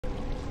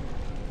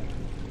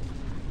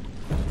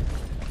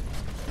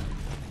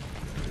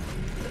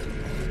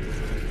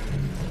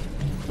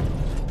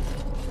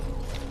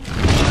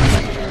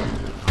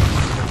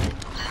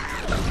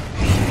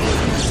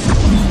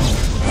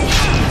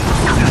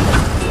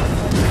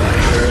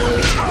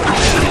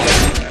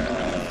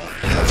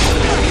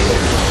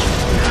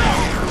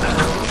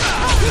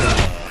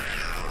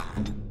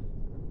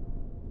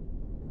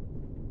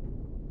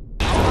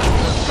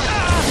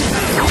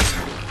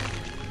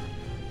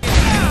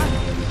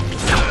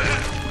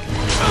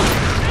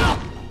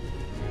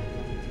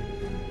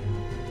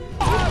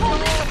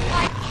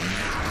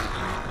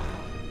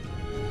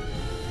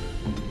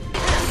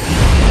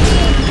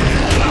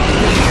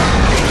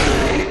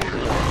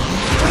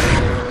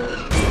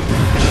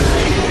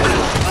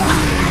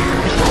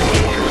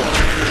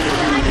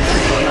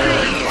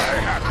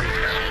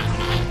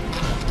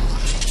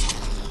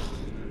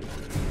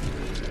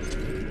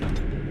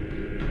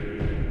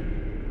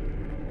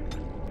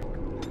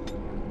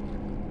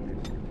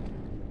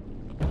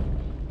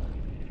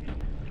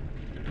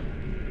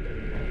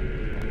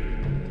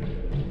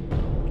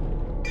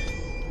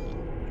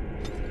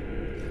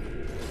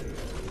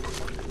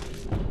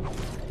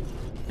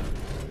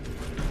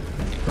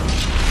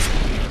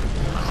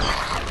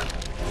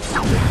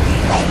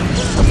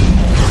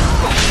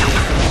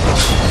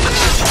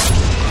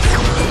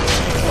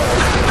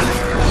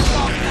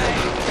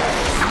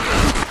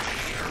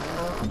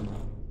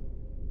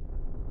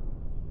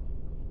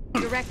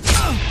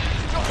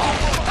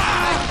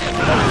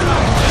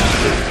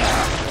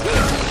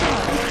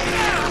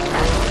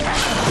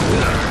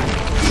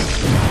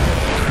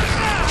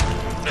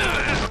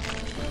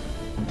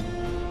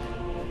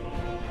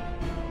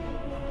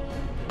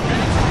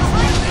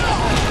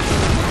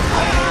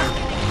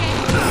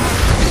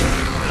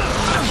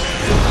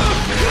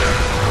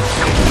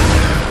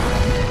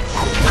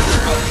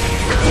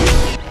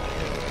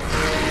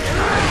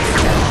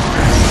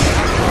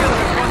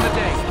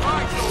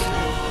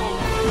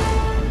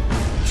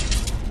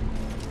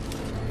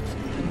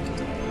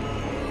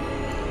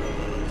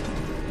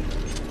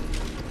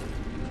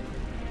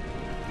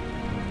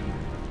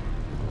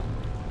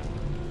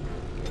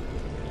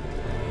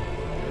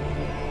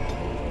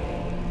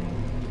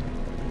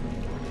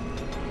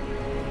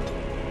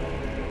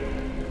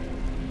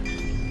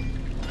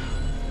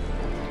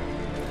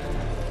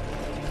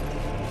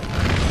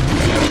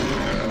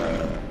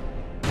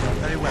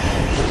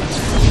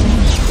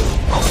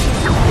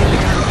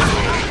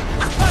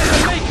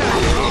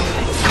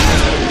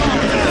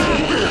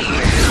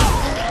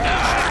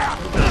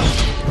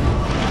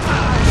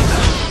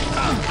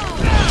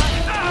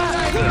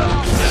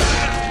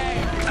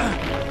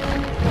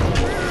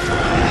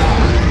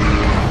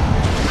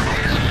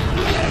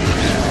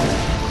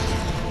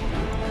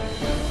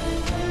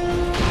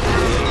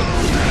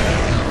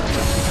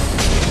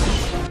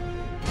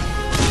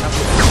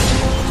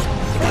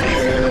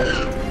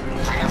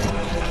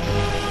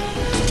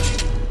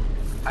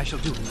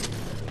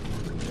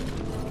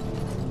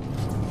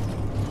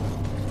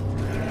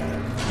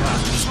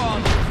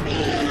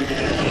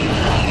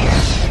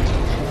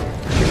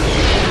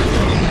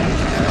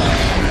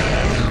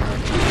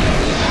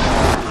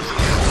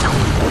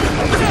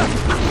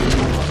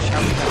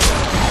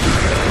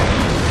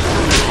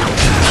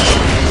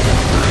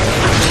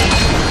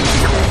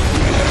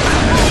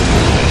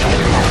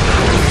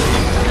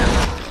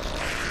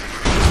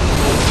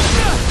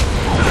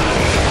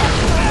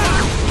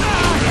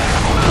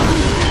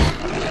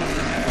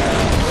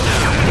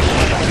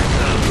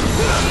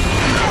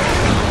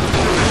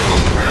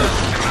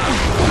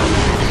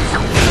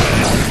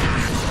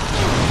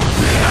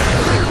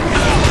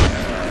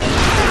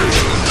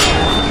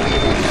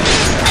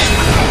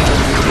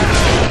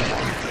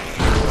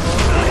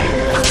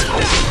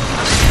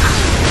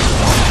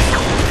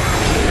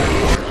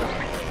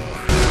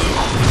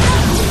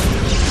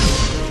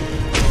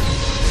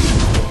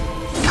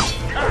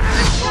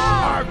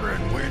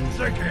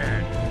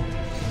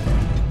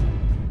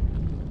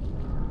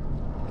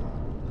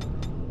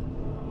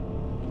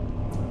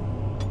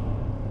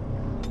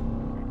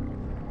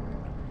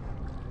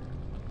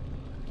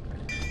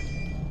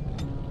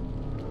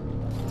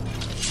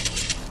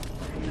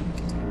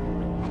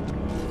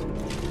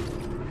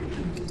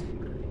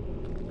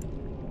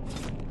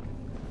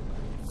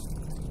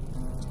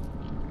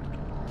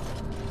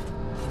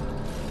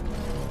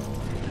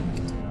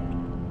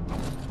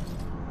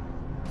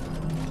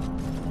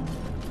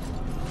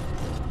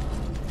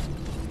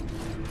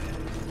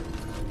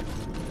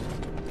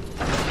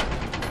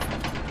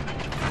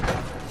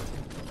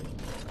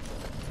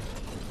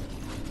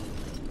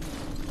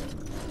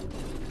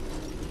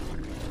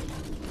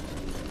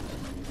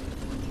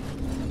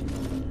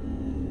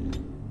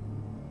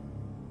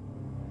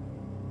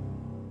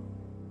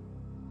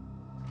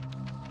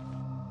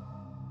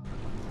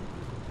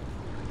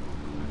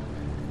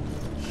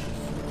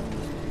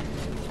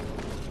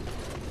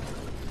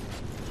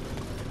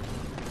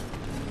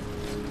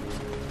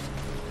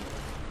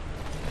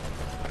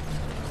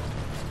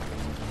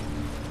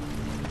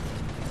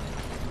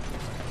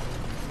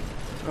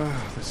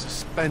Oh, the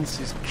suspense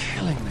is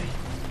killing me.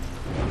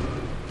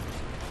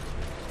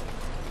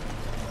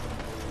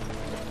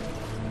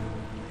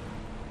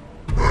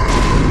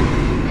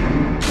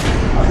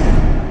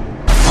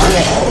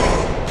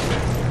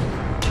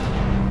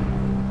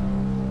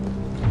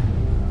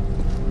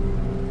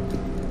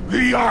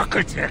 The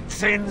architect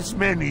sends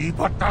many,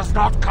 but does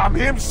not come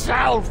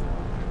himself.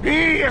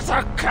 He is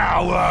a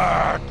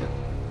coward.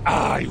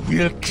 I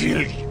will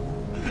kill you,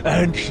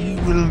 and he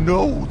will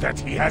know that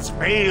he has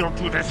failed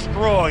to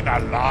destroy the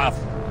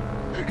loft.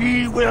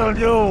 He will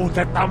know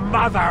that the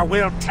Mother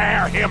will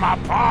tear him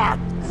apart.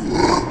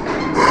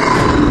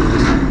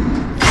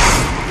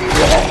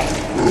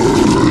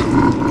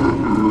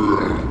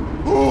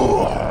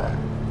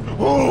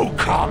 Who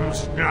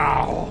comes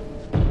now?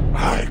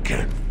 I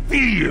can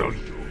feel you.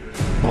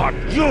 But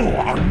you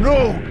are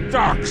no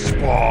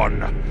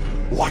Darkspawn!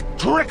 What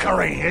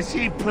trickery is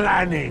he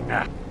planning?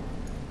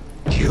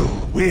 You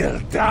will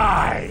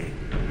die,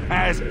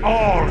 as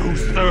all who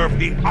serve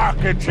the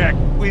Architect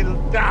will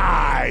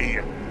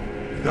die!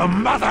 The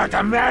Mother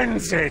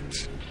demands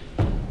it!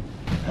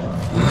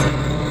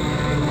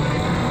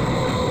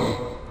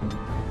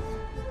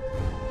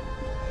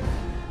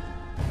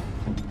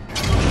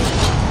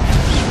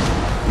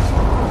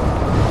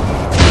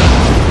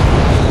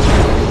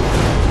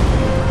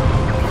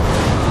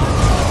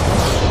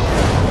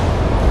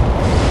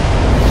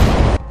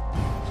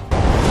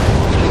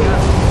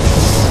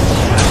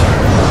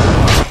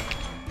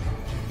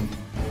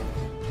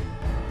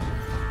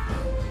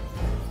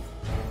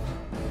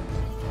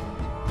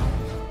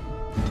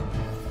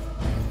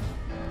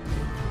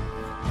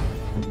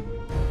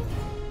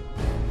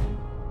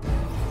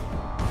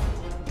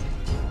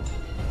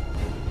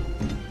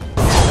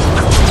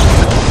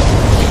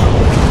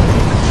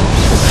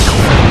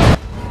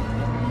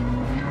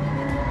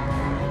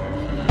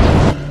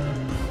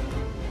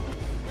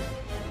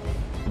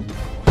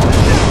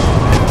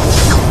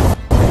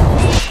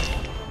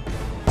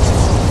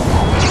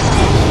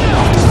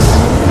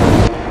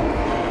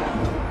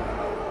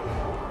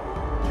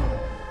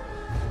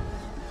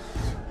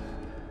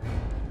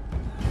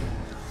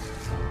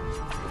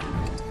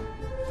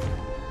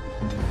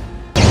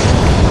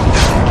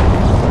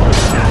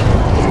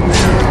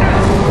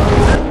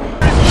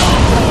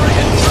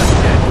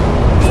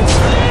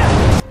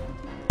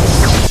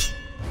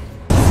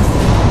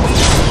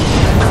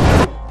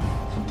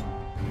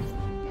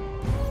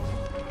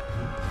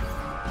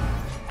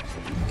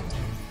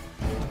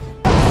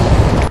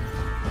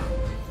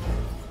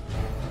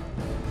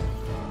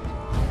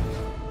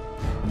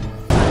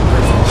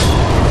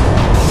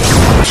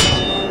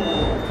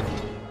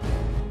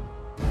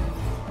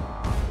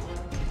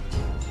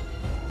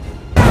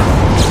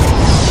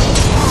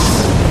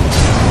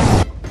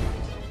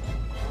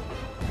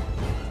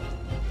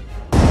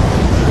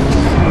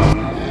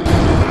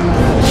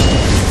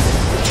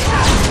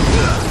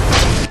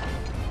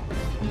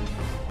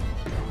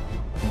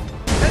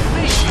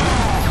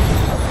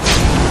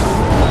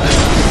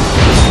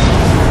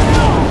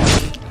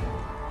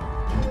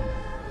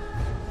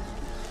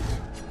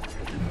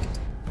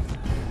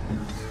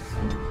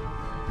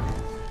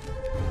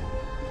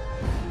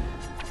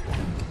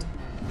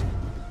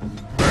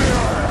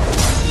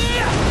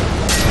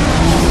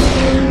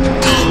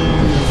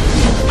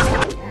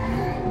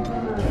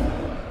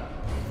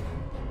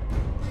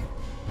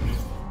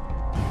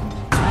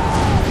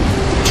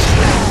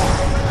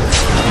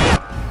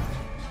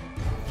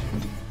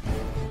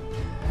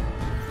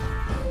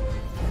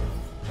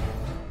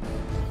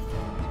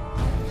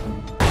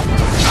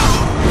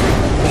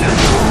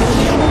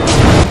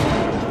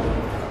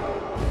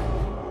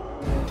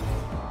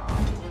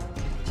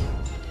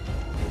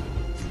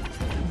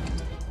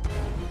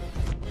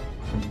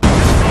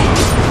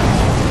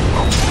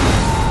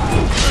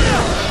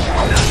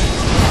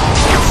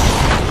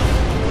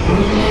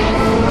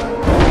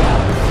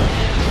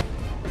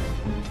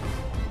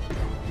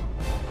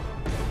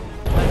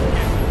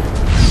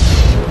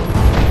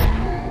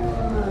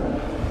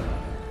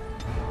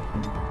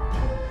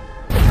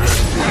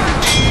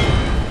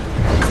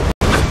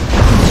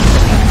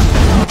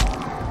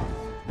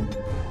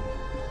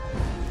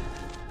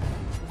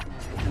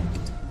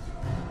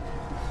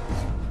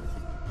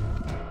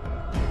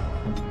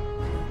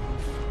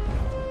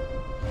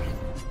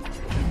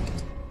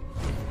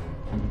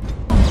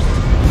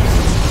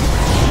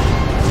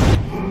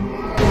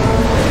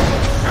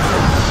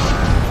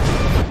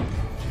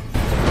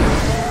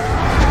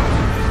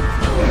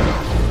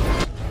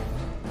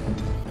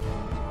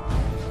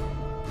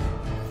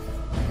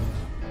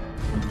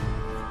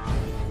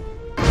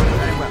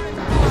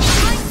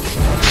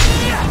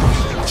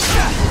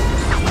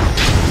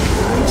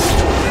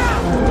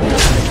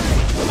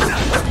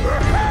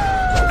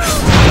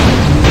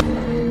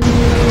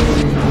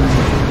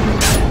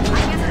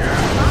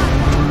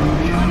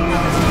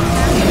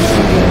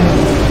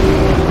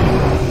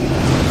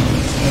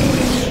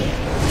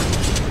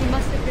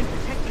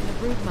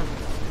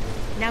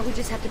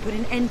 put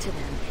an end to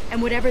them,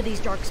 and whatever these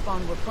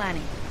Darkspawn were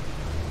planning.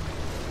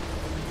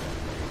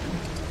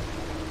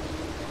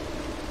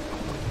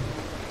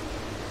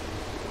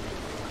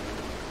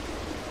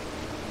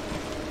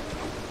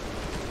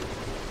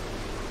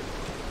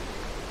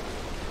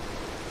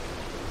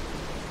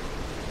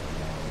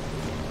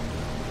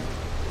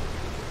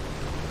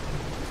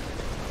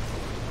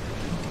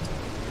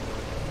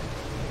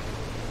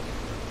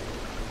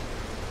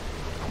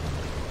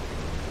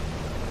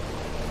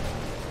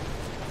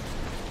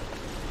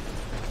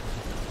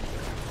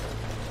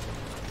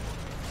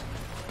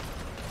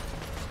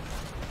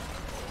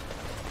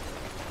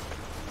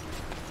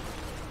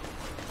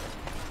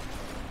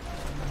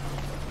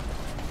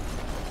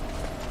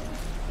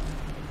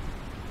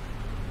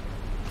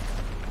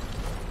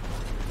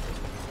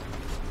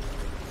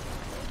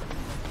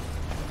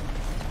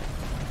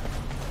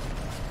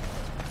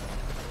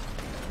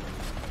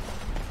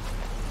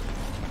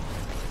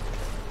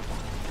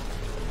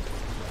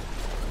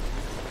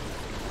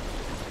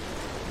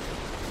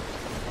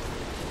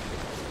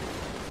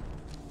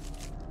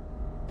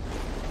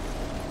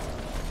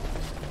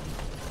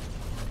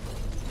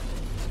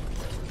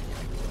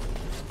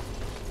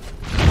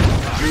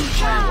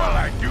 While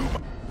I do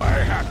my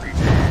happy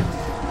dance.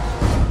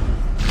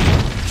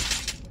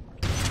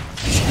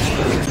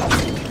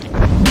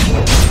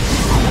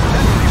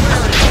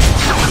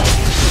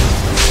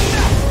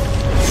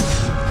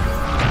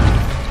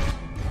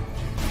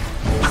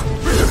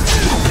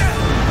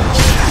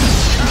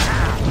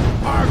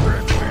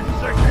 Oghren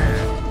wins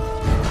again.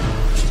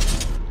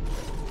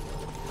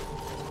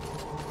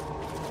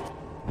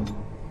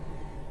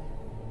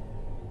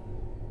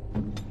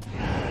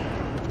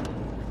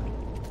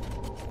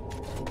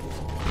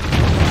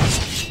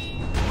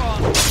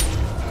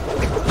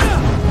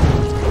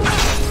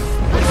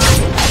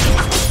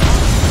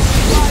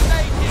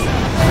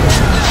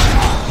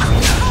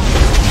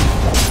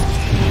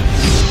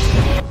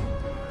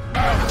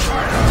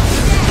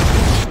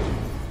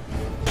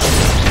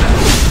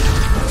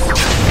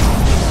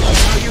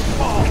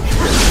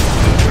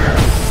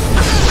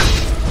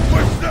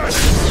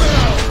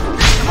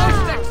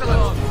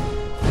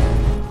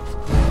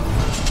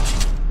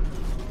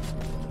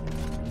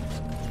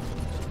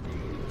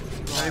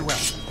 Very well,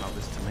 tell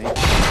this to me.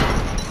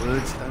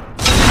 Words don't...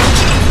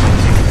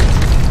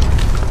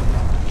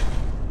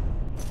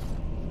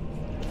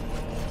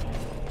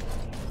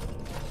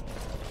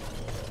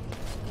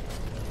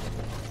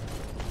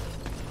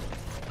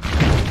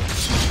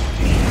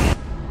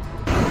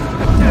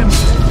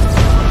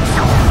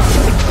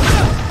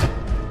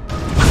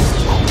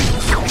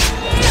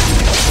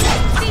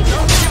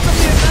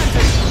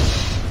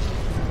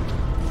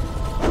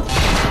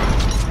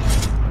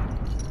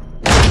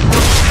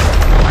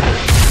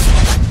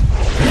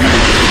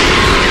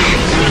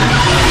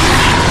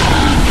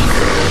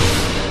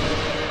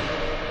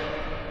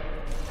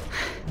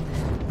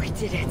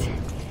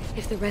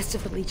 If the rest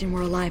of the Legion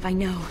were alive, I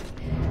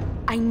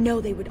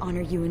know they would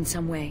honor you in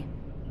some way.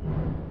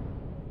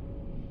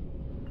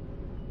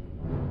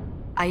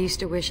 I used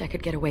to wish I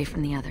could get away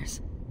from the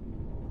others.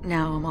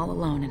 Now I'm all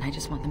alone and I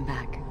just want them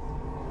back.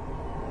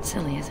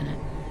 Silly, isn't it?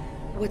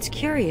 What's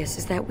curious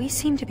is that we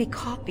seem to be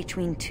caught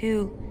between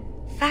two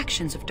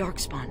factions of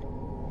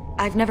Darkspawn.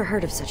 I've never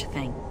heard of such a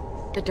thing.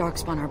 The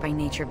Darkspawn are by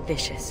nature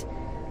vicious,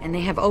 and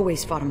they have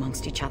always fought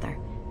amongst each other.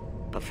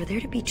 But for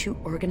there to be two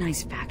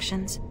organized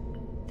factions,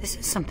 this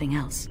is something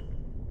else.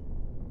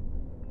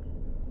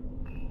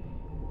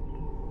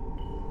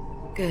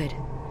 Good.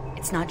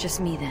 It's not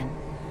just me then.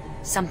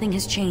 Something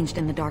has changed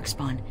in the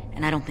Darkspawn,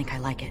 and I don't think I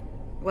like it.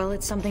 Well,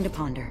 it's something to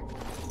ponder.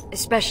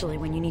 Especially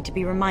when you need to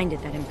be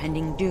reminded that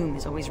impending doom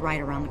is always right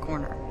around the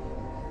corner.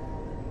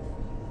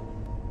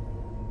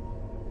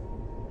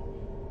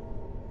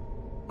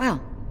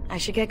 Well, I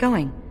should get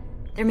going.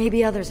 There may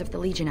be others of the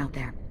Legion out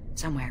there,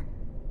 somewhere.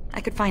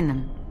 I could find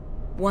them.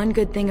 One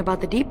good thing about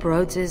the Deep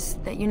Roads is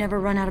that you never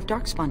run out of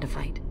Darkspawn to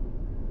fight.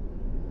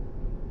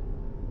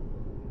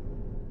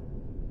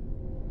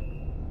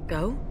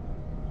 Go?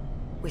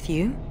 With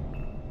you?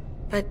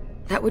 But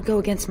that would go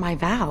against my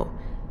vow,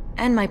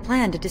 and my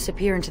plan to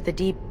disappear into the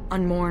deep,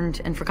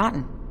 unmourned, and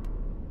forgotten.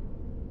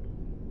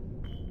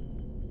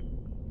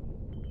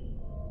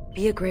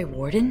 Be a Grey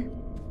Warden?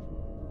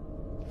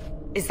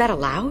 Is that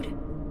allowed?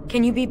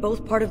 Can you be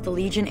both part of the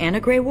Legion and a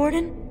Grey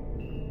Warden?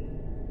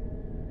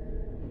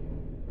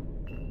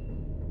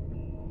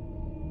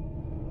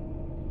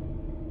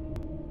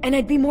 And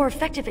I'd be more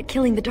effective at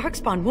killing the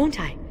Darkspawn, won't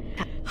I?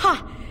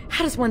 Ha!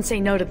 How does one say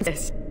no to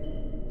this?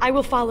 I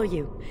will follow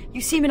you.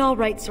 You seem an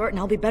all-right sort, and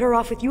I'll be better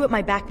off with you at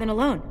my back than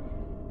alone.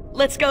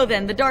 Let's go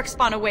then, the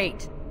Darkspawn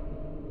await.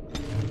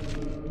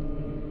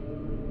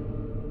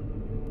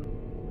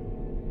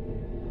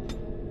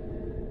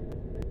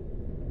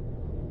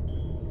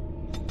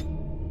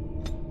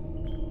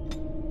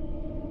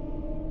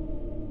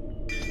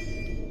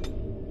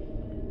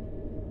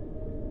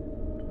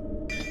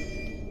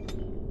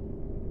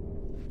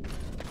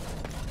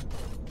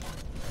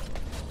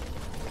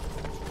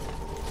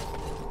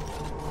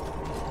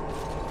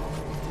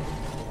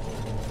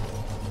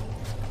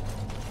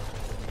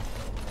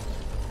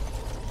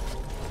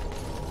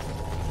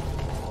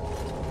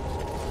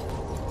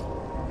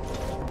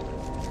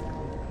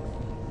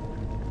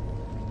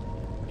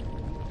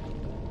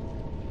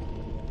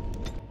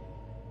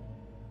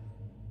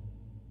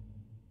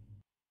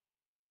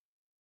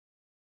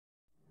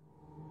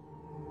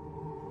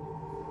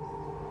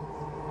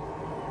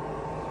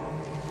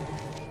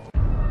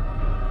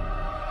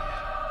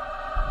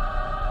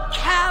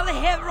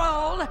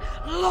 Kal'Hirol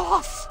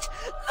lost.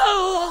 The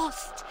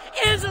lost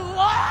is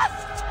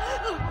lost.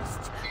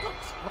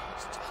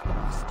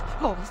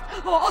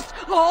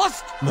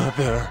 Lost.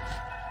 Mother,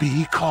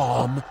 be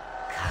calm.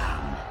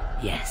 Calm,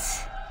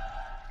 yes.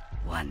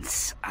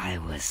 Once I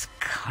was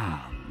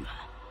calm.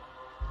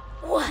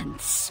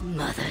 Once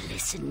Mother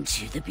listened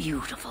to the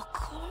beautiful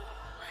call,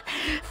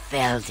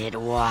 felt it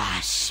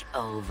wash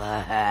over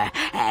her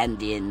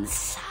and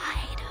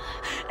inside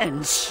her,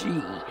 and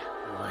she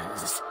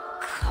was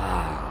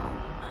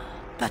calm.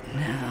 But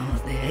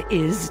now there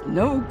is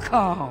no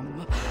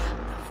calm.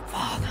 The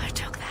Father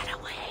took that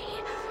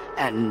away,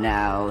 and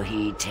now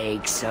he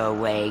takes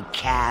away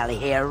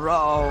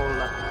Kal'Hirol.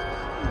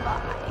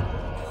 My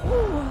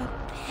poor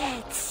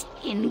pets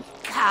in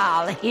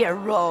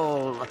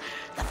Kal'Hirol.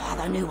 The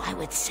Father knew I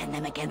would send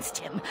them against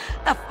him.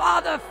 The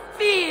Father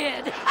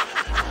feared.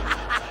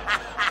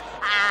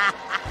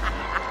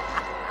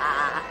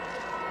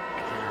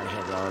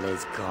 Kal'Hirol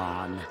is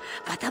gone,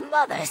 but the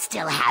Mother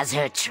still has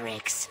her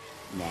tricks.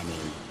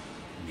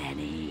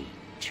 Many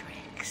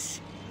tricks.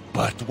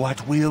 But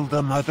what will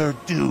the Mother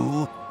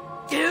do?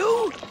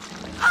 Do?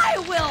 I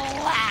will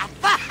laugh.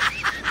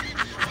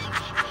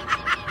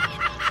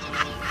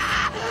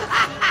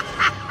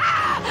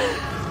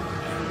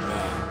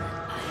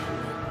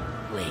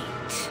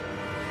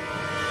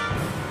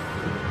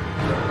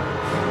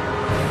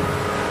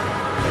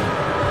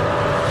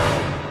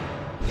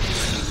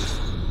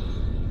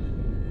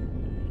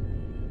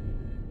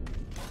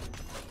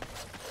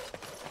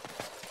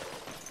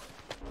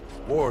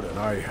 Warden,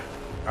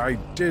 I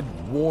did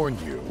warn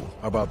you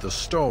about the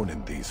stone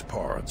in these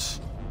parts.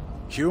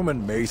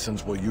 Human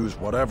masons will use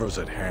whatever's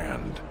at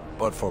hand,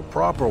 but for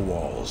proper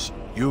walls,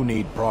 you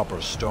need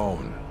proper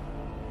stone.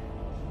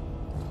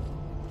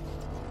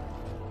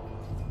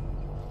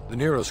 The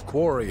nearest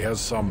quarry has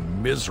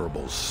some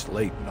miserable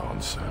slate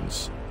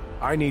nonsense.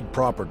 I need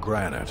proper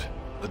granite.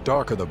 The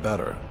darker the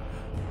better.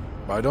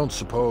 I don't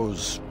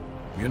suppose,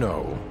 you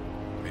know,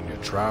 in your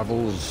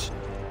travels...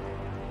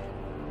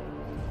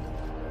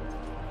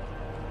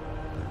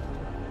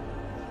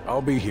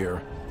 I'll be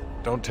here.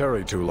 Don't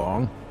tarry too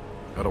long.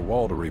 Got a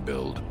wall to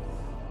rebuild.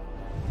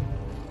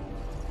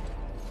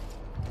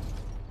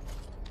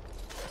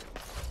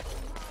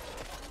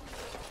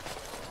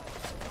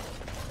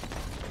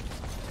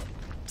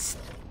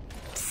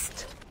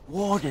 Psst.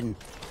 Warden.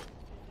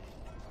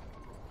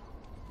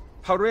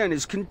 Oghren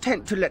is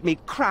content to let me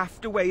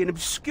craft away in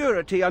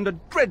obscurity under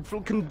dreadful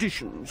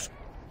conditions.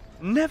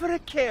 Never a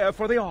care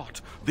for the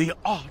art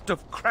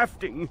of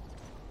crafting.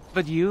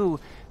 But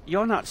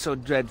you're not so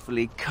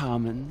dreadfully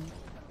common.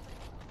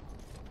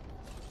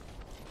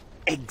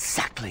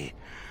 Exactly.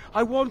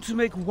 I want to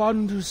make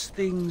wondrous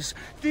things.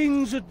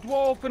 Things a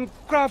dwarf and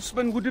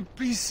craftsman would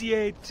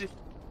appreciate.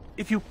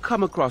 If you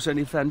come across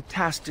any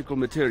fantastical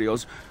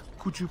materials,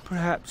 could you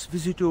perhaps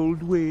visit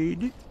old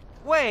Wade?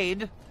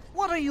 Wade?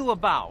 What are you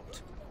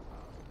about?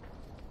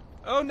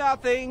 Oh,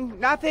 nothing.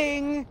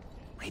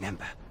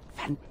 Remember,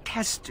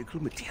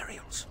 fantastical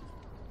materials.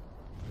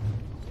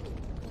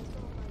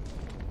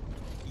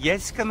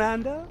 Yes,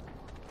 Commander?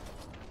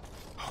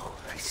 Oh,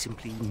 I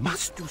simply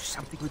must do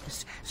something with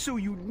this so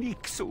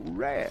unique, so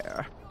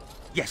rare.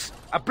 Yes,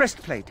 a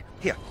breastplate.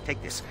 Here,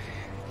 take this.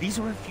 These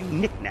are a few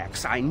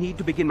knickknacks I need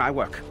to begin my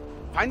work.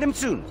 Find them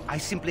soon. I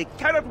simply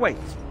cannot wait.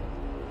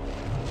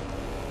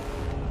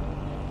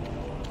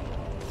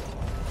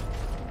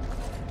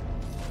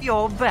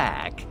 You're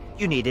back.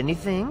 You need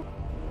anything?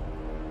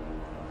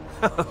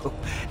 Oh,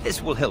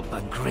 this will help a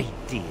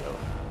great deal.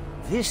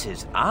 This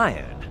is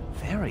iron.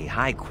 Very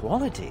high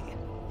quality.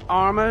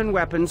 Armor and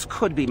weapons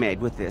could be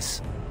made with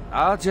this.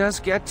 I'll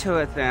just get to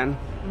it then.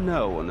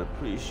 No one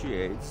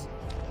appreciates.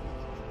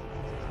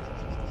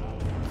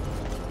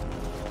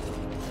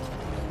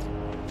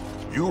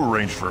 You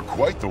arranged for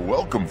quite the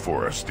welcome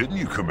for us, didn't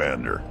you,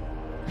 Commander?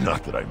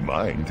 Not that I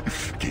mind.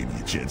 Gave me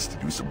a chance to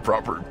do some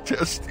proper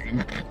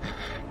testing.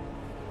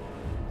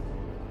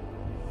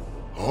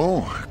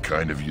 Oh,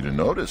 kind of you to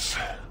notice.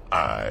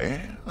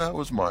 That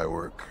was my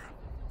work.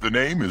 The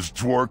name is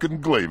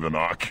Dworkin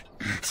Glavenok.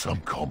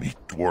 Some call me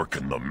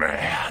Dworkin the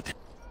Mad.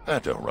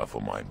 That don't ruffle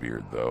my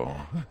beard, though.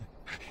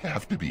 You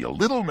have to be a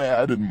little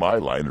mad in my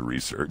line of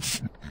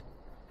research.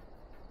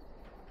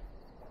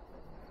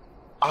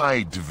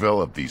 I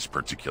developed these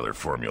particular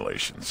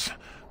formulations,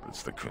 but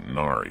it's the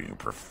Qunari who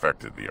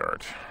perfected the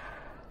art.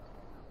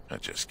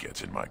 That just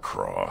gets in my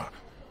craw.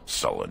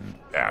 Sullen,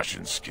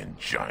 ashen-skinned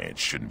giants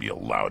shouldn't be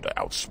allowed to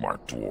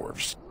outsmart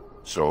dwarves.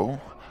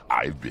 So,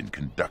 I've been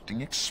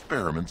conducting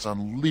experiments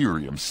on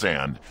lyrium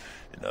sand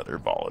and other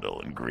volatile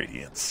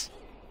ingredients.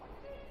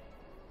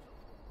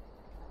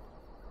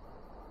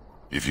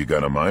 If you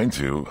got a mind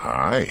to,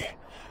 aye.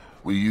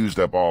 We used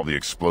up all the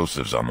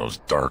explosives on those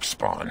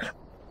Darkspawn.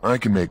 I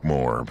can make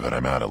more, but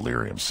I'm out of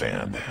lyrium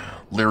sand.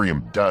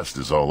 Lyrium dust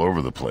is all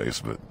over the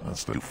place, but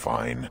that's too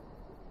fine.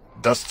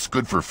 Dust's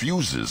good for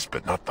fuses,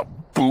 but not the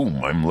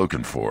boom I'm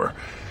looking for.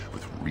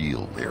 With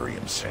real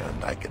lyrium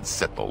sand, I can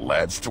set the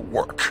lads to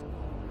work.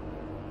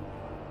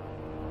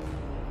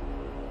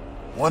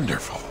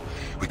 Wonderful.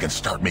 we can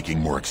start making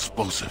more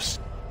explosives.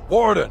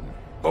 Warden,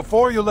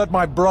 before you let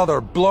my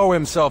brother blow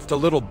himself to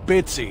little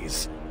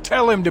bitsies,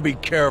 tell him to be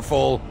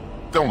careful.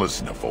 Don't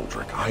listen to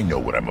Voldrick. I know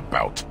what I'm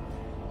about.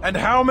 And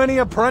how many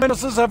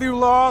apprentices have you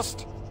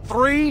lost?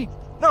 3?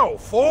 No,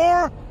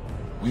 4?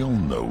 We'll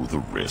know the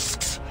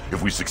risks.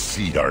 If we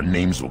succeed, our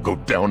names will go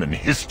down in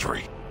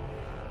history.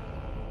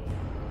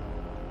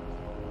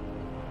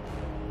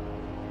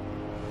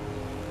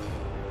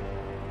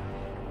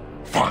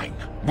 Fine.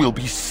 We'll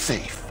be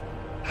safe.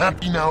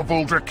 Happy now,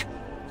 Voldrick?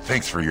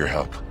 Thanks for your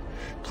help.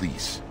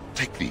 Please,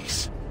 take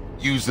these.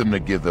 Use them to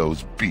give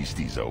those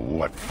beasties a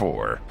what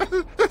for.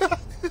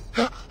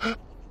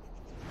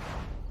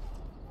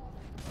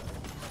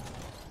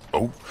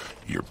 Oh,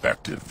 you're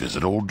back to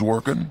visit old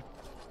Dworkin?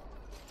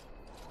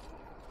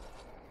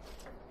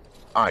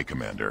 Aye,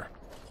 Commander.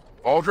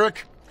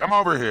 Voldrick, come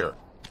over here.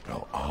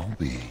 Well, I'll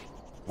be.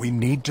 We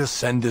need to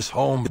send this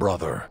home,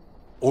 brother.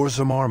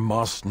 Orzammar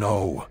must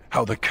know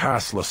how the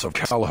casteless of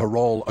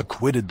Kal'Hirol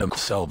acquitted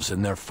themselves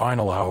in their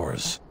final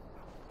hours.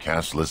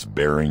 Casteless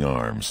bearing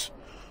arms.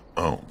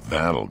 Oh,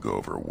 that'll go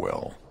over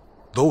well.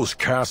 Those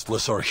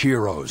casteless are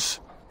heroes.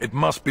 It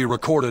must be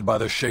recorded by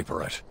the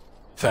Shaperate.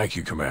 Thank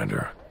you,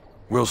 Commander.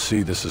 We'll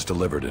see this is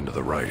delivered into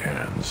the right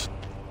hands.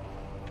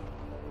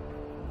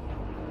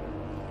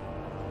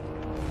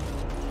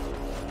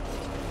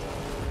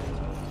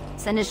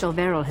 Seneschal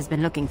Veril has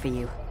been looking for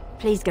you.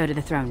 Please go to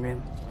the throne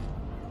room.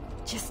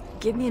 Just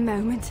give me a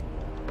moment.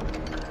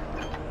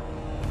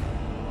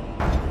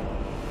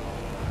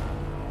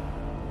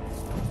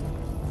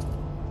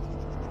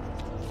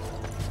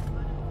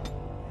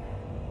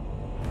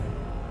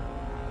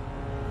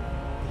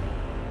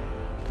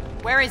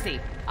 Where is he?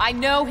 I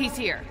know he's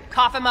here.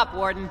 Cough him up,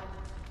 Warden.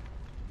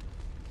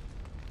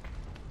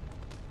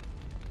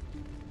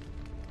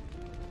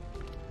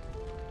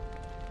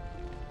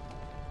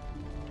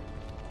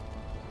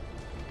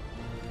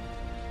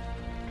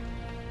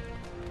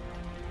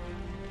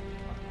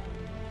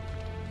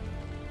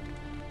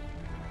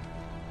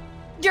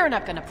 You're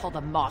not gonna pull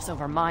the moss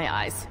over my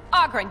eyes.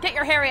 Oghren, get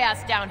your hairy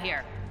ass down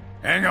here.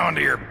 Hang on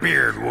to your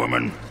beard,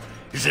 woman.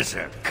 Is this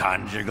a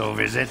conjugal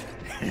visit?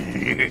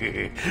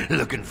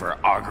 Looking for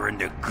Oghren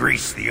to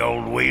grease the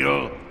old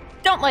wheel?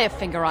 Don't lay a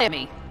finger on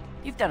me.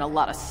 You've done a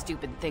lot of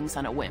stupid things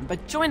on a whim,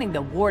 but joining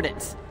the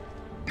Wardens...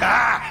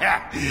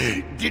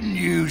 Didn't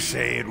you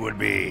say it would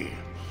be...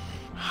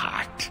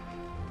 hot?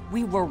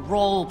 We were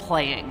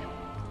role-playing.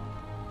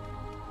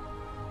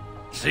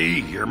 See,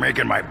 you're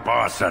making my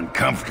boss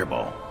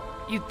uncomfortable.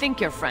 You'd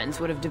think your friends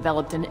would have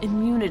developed an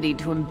immunity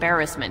to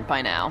embarrassment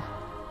by now.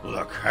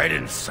 Look, I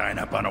didn't sign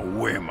up on a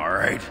whim,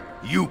 alright?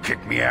 You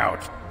kicked me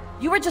out.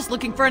 You were just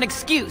looking for an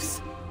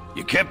excuse.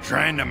 You kept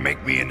trying to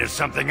make me into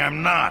something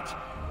I'm not.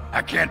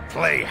 I can't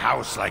play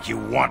house like you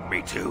want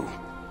me to.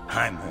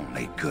 I'm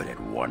only good at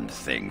one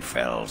thing,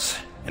 Fells,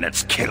 and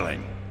it's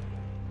killing.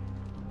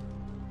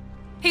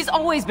 He's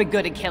always been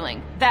good at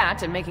killing.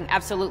 That and making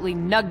absolutely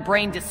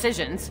nug-brain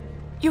decisions.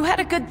 You had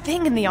a good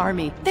thing in the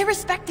army. They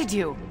respected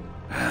you.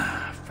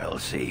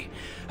 Felsie,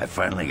 I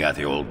finally got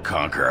the old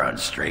conquer on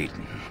straight.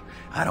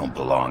 I don't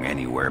belong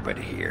anywhere but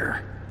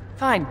here.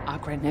 Fine,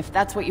 Oghren, if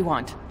that's what you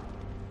want.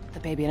 The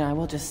baby and I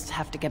will just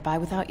have to get by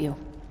without you.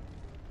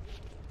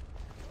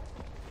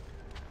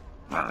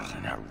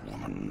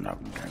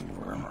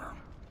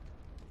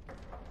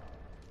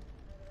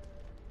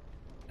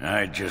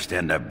 I just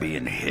end up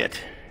being hit.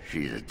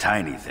 She's a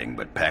tiny thing,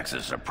 but packs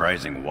a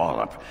surprising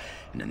wallop.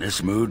 And in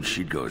this mood,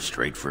 she'd go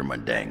straight for my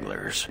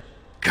danglers.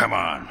 Come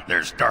on,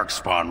 there's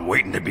Darkspawn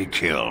waiting to be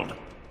killed.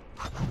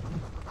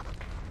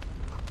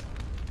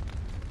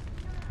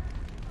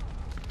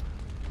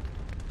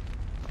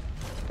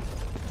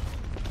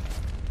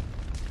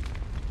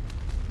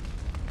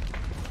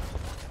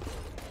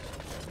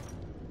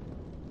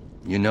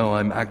 You know,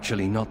 I'm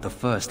actually not the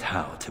first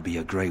How to be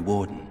a Grey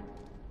Warden.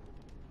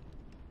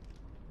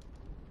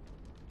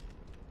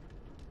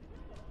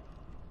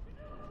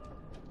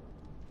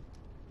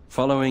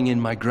 Following in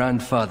my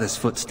grandfather's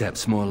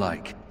footsteps, more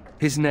like.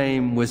 His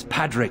name was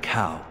Padric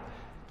How.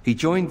 He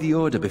joined the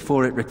Order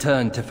before it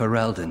returned to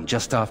Ferelden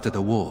just after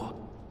the war.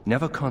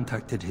 Never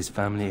contacted his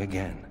family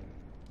again.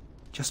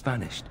 Just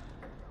vanished.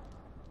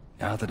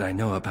 Now that I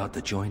know about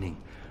the joining,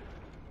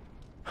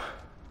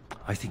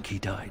 I think he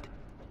died.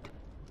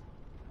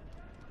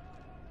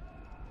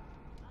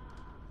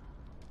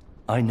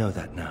 I know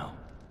that now.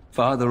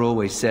 Father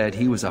always said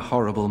he was a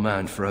horrible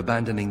man for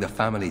abandoning the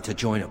family to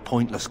join a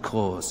pointless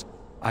cause.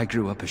 I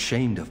grew up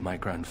ashamed of my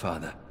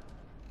grandfather.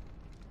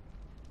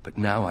 But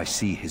now I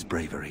see his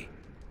bravery.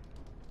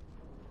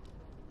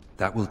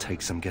 That will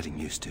take some getting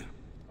used to.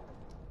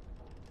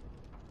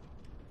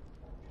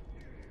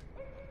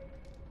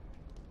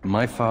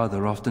 My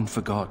father often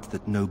forgot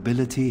that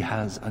nobility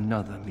has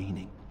another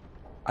meaning.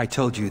 I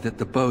told you that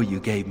the bow you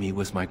gave me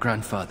was my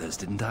grandfather's,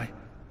 didn't I?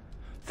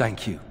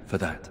 Thank you for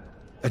that.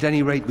 At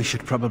any rate, we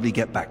should probably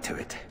get back to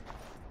it.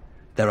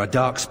 There are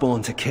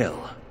Darkspawn to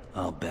kill,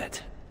 I'll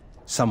bet.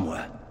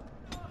 Somewhere.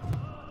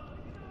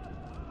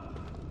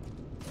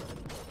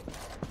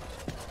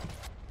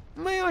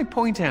 May I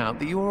point out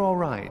that you're all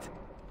right?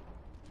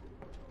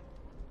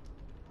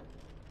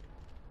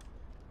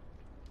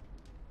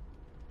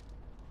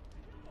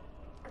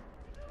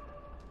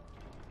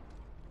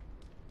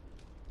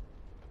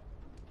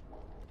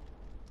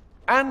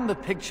 And a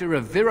picture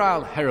of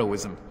virile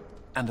heroism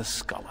and a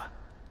scholar.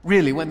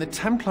 Really, when the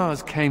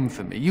Templars came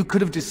for me, you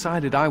could have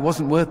decided I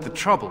wasn't worth the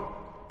trouble.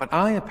 But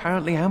I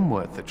apparently am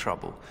worth the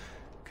trouble.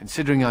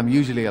 Considering I'm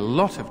usually a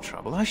lot of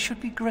trouble, I should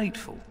be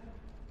grateful.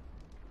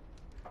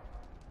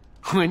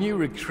 When you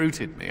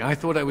recruited me, I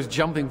thought I was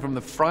jumping from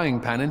the frying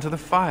pan into the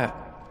fire.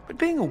 But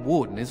being a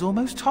warden is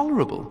almost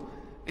tolerable.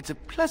 It's a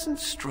pleasant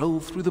stroll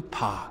through the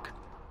park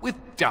with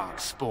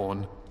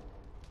Darkspawn.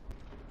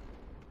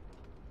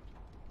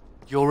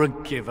 You're a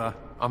giver.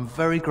 I'm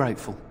very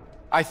grateful.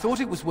 I thought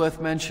it was worth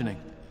mentioning.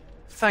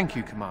 Thank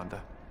you, Commander,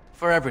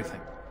 for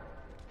everything.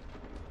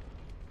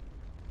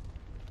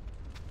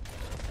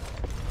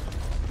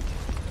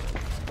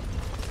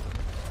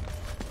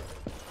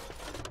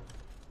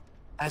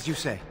 As you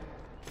say.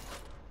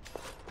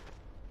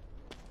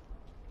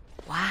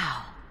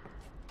 Wow.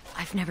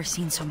 I've never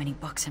seen so many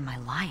books in my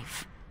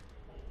life.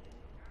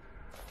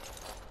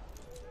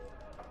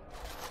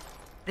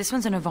 This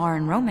one's an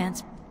Oghren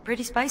romance.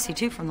 Pretty spicy,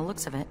 too, from the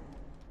looks of it.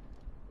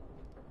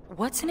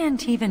 What's an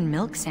Antivan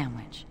milk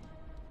sandwich?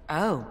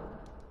 Oh.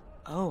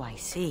 Oh, I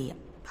see.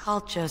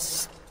 I'll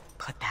just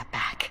put that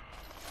back.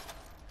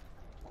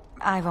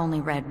 I've only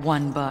read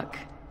one book.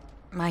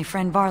 My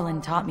friend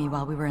Varlin taught me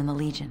while we were in the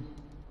Legion.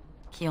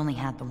 He only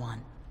had the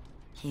one.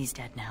 He's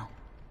dead now.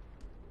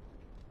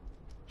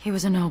 He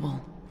was a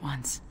noble,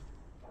 once.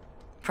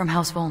 From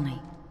House Volney.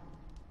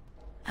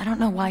 I don't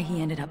know why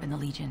he ended up in the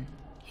Legion.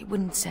 He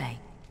wouldn't say.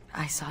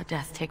 I saw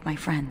death take my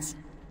friends,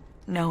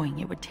 knowing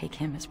it would take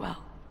him as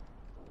well.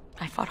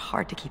 I fought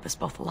hard to keep us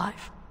both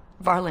alive.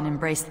 Varlin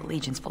embraced the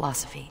Legion's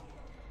philosophy,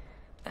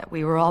 that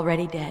we were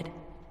already dead.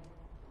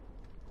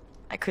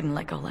 I couldn't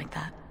let go like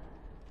that.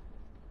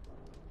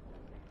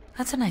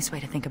 That's a nice way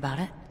to think about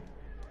it.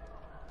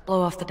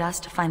 Blow off the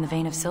dust to find the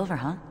vein of silver,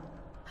 huh?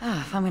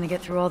 If I'm gonna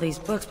get through all these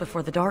books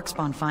before the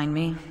Darkspawn find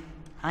me,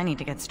 I need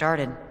to get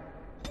started.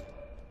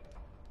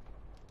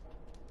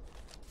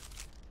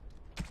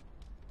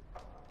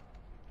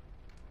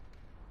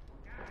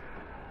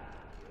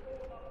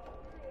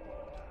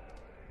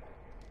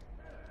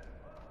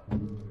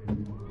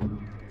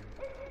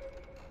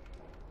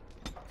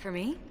 For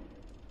me?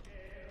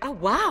 Oh,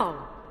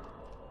 wow!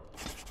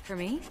 For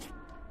me?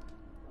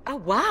 Oh,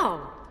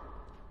 wow!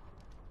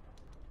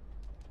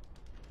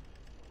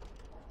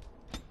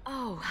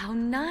 Oh, how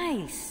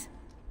nice!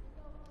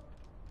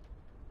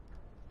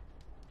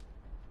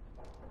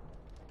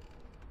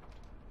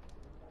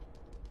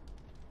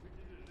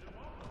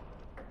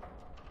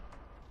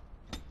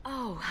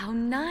 Oh, how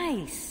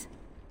nice!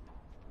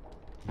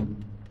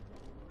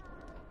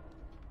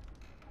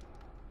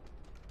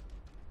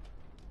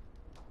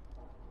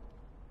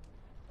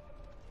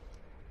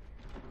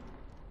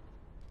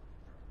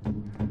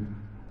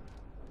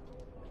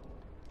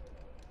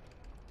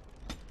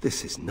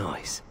 This is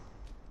nice.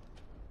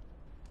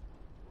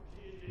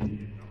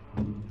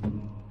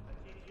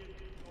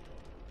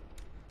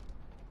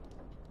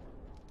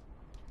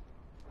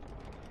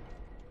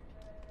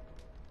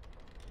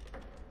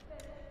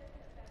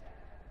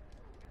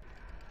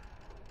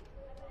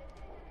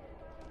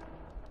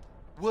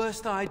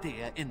 Worst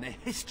idea in the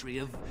history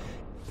of...